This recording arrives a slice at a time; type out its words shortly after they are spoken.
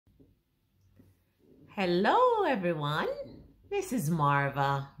Hello, everyone. This is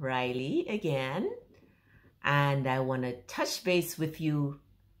Marva Riley again, and I want to touch base with you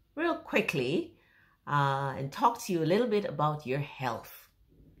real quickly and talk to you a little bit about your health.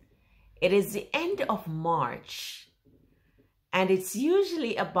 It is the end of March, and it's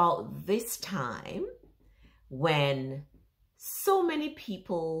usually about this time when so many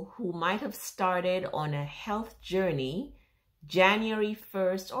people who might have started on a health journey January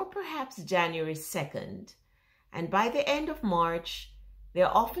 1st or perhaps January 2nd. And by the end of March,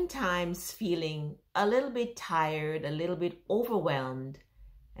 they're oftentimes feeling a little bit tired, a little bit overwhelmed,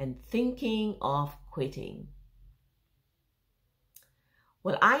 and thinking of quitting.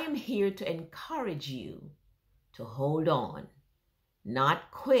 Well, I am here to encourage you to hold on,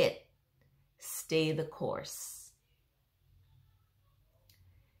 not quit, stay the course.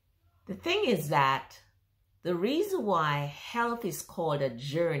 The thing is that the reason why health is called a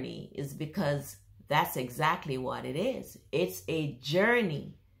journey is because that's exactly what it is. It's a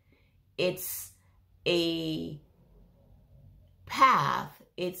journey. It's a path.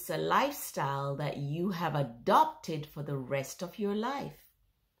 It's a lifestyle that you have adopted for the rest of your life.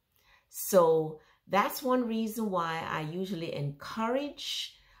 So that's one reason why I usually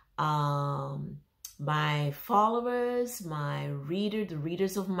encourage my followers, the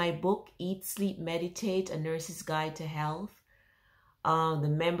readers of my book, Eat, Sleep, Meditate, A Nurse's Guide to Health, the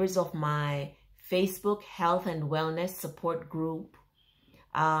members of my Facebook Health and Wellness Support Group,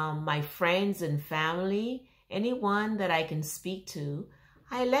 my friends and family, anyone that I can speak to,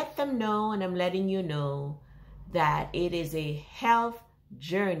 I let them know, and I'm letting you know that it is a health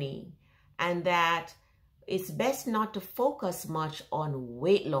journey and that it's best not to focus much on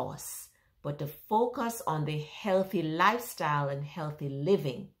weight loss, but to focus on the healthy lifestyle and healthy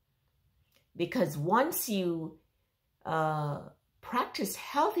living. Because once you practice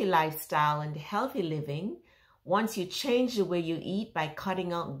healthy lifestyle and healthy living, once you change the way you eat by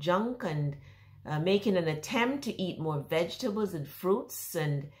cutting out junk and making an attempt to eat more vegetables and fruits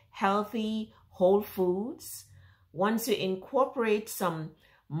and healthy whole foods, once you incorporate some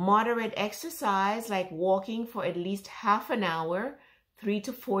moderate exercise like walking for at least half an hour, 3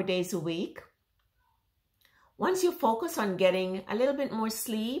 to 4 days a week. Once you focus on getting a little bit more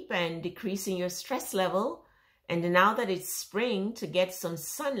sleep and decreasing your stress level, and now that it's spring, to get some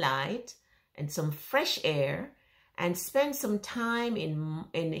sunlight and some fresh air and spend some time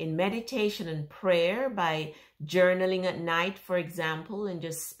in meditation and prayer by journaling at night, for example, and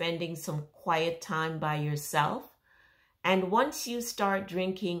just spending some quiet time by yourself. And once you start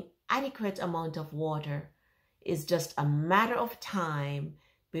drinking adequate amount of water, it's just a matter of time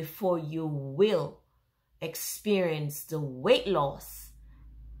before you will experience the weight loss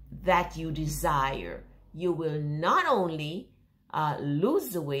that you desire. You will not only lose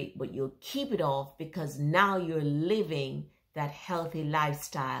the weight, but you'll keep it off because now you're living that healthy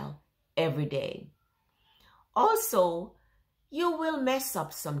lifestyle every day. Also, you will mess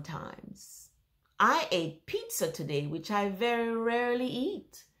up sometimes. I ate pizza today, which I very rarely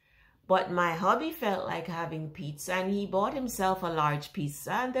eat. But my hubby felt like having pizza and he bought himself a large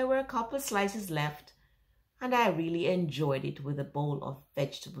pizza and there were a couple of slices left and I really enjoyed it with a bowl of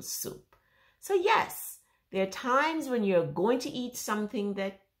vegetable soup. So yes, there are times when you're going to eat something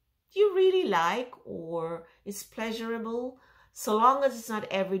that you really like or is pleasurable. So long as it's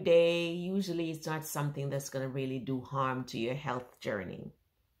not every day, usually it's not something that's going to really do harm to your health journey.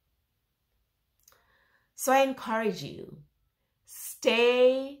 So I encourage you,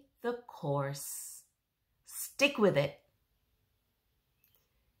 stay the course. Stick with it.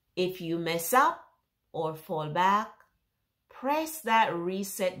 If you mess up or fall back, press that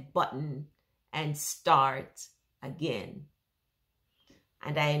reset button and start again.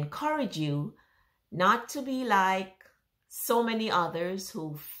 And I encourage you not to be like so many others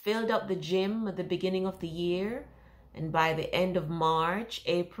who filled up the gym at the beginning of the year, and by the end of March,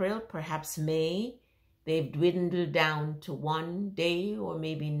 April, perhaps May, they've dwindled down to one day or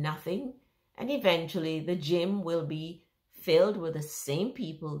maybe nothing. And eventually the gym will be filled with the same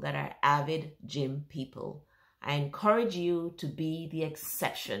people that are avid gym people. I encourage you to be the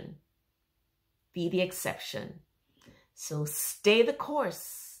exception. Be the exception. So stay the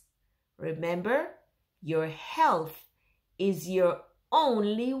course. Remember, your health is your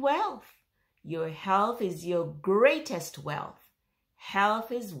only wealth. Your health is your greatest wealth.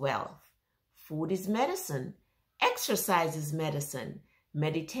 Health is wealth. Food is medicine. Exercise is medicine.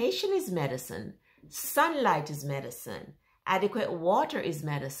 Meditation is medicine. Sunlight is medicine. Adequate water is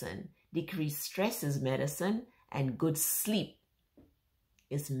medicine. Decreased stress is medicine. And good sleep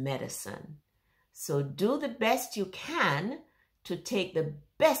is medicine. So do the best you can to take the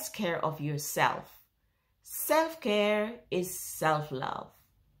best care of yourself Self-care is self-love.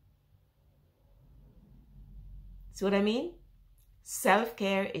 See what I mean?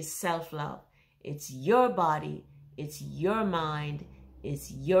 Self-care is self-love. It's your body, it's your mind, it's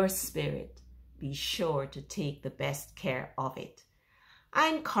your spirit. Be sure to take the best care of it. I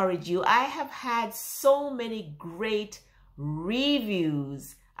encourage you. I have had so many great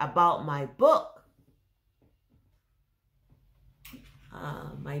reviews about my book.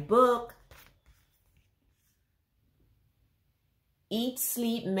 My book, Eat,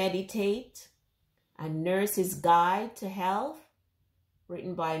 Sleep, Meditate, A Nurse's Guide to Health,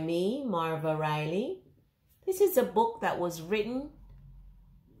 written by me, Marva Riley. This is a book that was written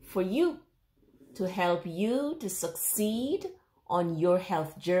for you, to help you to succeed on your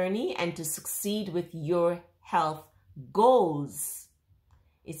health journey and to succeed with your health goals.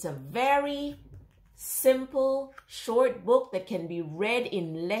 It's a very simple, short book that can be read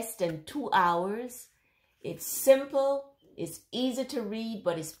in less than 2 hours. It's simple, it's easy to read,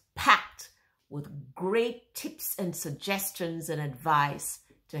 but it's packed with great tips and suggestions and advice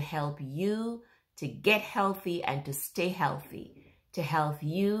to help you to get healthy and to stay healthy, to help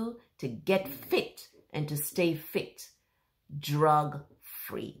you to get fit and to stay fit,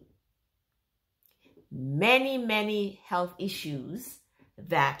 drug-free. Many health issues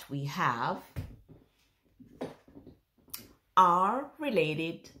that we have are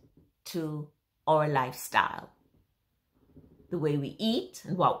related to our lifestyle. The way we eat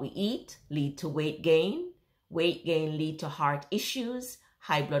and what we eat lead to weight gain. Weight gain lead to heart issues,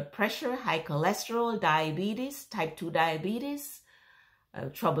 high blood pressure, high cholesterol, diabetes, type 2 diabetes,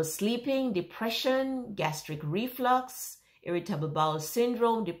 trouble sleeping, depression, gastric reflux, irritable bowel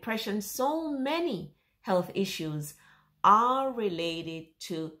syndrome, depression. So many health issues are related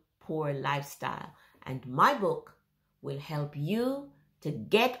to poor lifestyle. And my book will help you to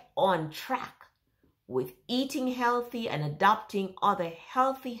get on track with eating healthy and adopting other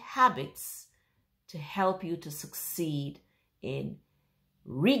healthy habits to help you to succeed in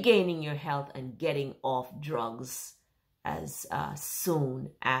regaining your health and getting off drugs as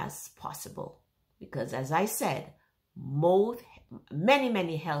soon as possible. Because as I said,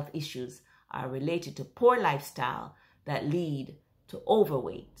 many health issues are related to poor lifestyle that lead to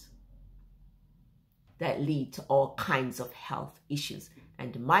overweight, that lead to all kinds of health issues.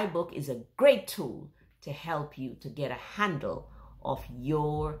 And my book is a great tool to help you to get a handle of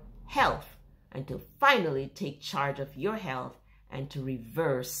your health and to finally take charge of your health and to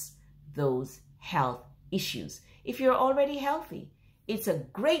reverse those health issues. If you're already healthy, it's a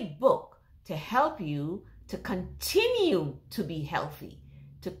great book to help you to continue to be healthy,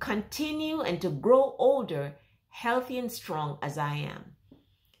 to continue and to grow older, healthy and strong as I am.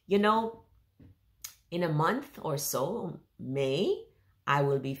 You know, in a month or so, May, I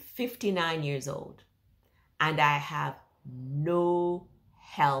will be 59 years old and I have no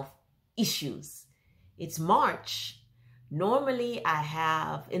health issues. It's March. Normally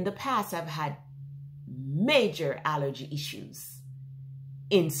in the past, I've had major allergy issues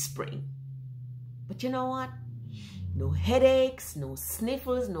in spring. But you know what? No headaches, no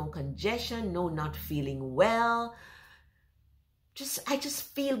sniffles, no congestion, no not feeling well. I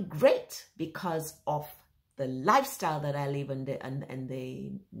just feel great because of the lifestyle that I live and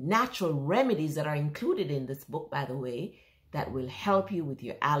the natural remedies that are included in this book, by the way, that will help you with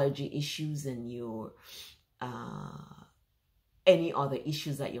your allergy issues and your any other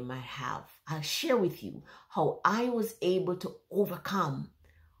issues that you might have. I'll share with you how I was able to overcome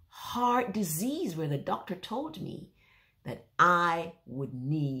heart disease, where the doctor told me that I would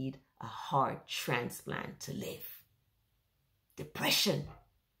need a heart transplant to live. Depression,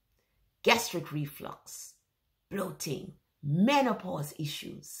 gastric reflux, bloating, menopause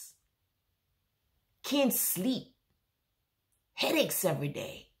issues, can't sleep, headaches every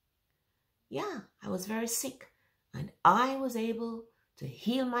day. Yeah, I was very sick. And I was able to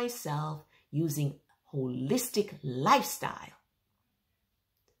heal myself using holistic lifestyle.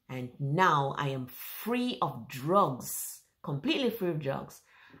 And now I am free of drugs, completely free of drugs,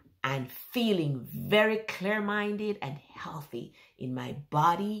 and feeling very clear-minded and healthy in my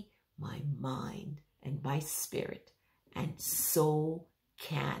body, my mind, and my spirit. And so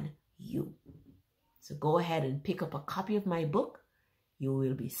can you. So go ahead and pick up a copy of my book. You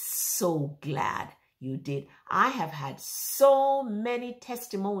will be so glad you did. I have had so many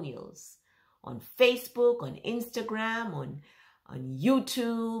testimonials on Facebook, on Instagram, on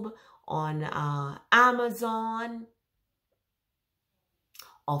YouTube, on Amazon,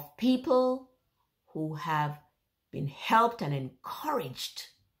 of people who have been helped and encouraged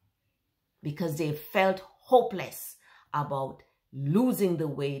because they felt hopeless about losing the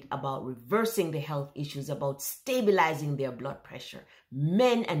weight, about reversing the health issues, about stabilizing their blood pressure.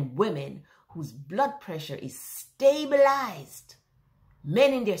 Men and women whose blood pressure is stabilized.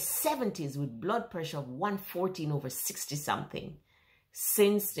 Men in their 70s with blood pressure of 114 over 60 something.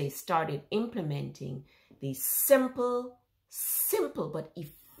 Since they started implementing these simple but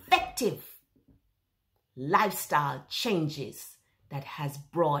effective lifestyle changes that has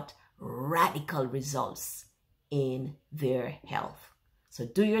brought radical results in their health. So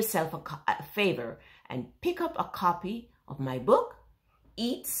do yourself a favor and pick up a copy of my book,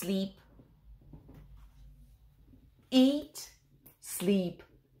 Eat, Sleep,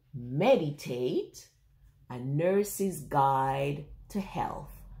 Meditate, A Nurse's Guide to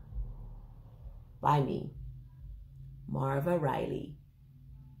Health by me, Marva Riley,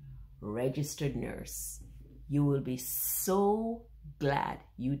 registered nurse. You will be so glad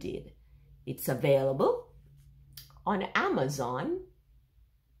you did. It's available on Amazon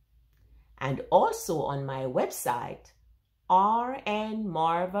and also on my website,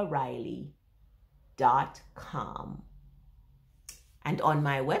 rnmarvariley.com. And on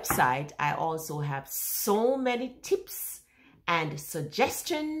my website, I also have so many tips and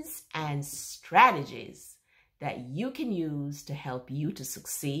suggestions and strategies that you can use to help you to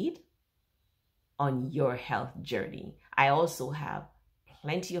succeed on your health journey. I also have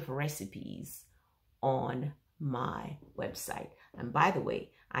plenty of recipes on my website. And by the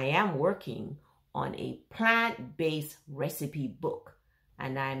way, I am working on a plant-based recipe book,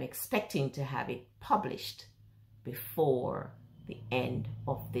 and I'm expecting to have it published before the end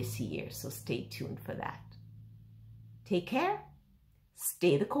of this year. So stay tuned for that. Take care,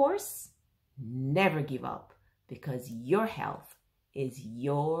 stay the course, never give up, because your health is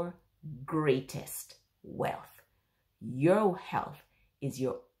your greatest wealth. Your health is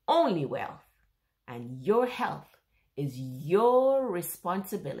your only wealth, and your health is your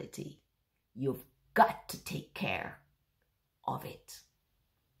responsibility. You've got to take care of it.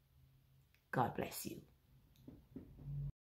 God bless you.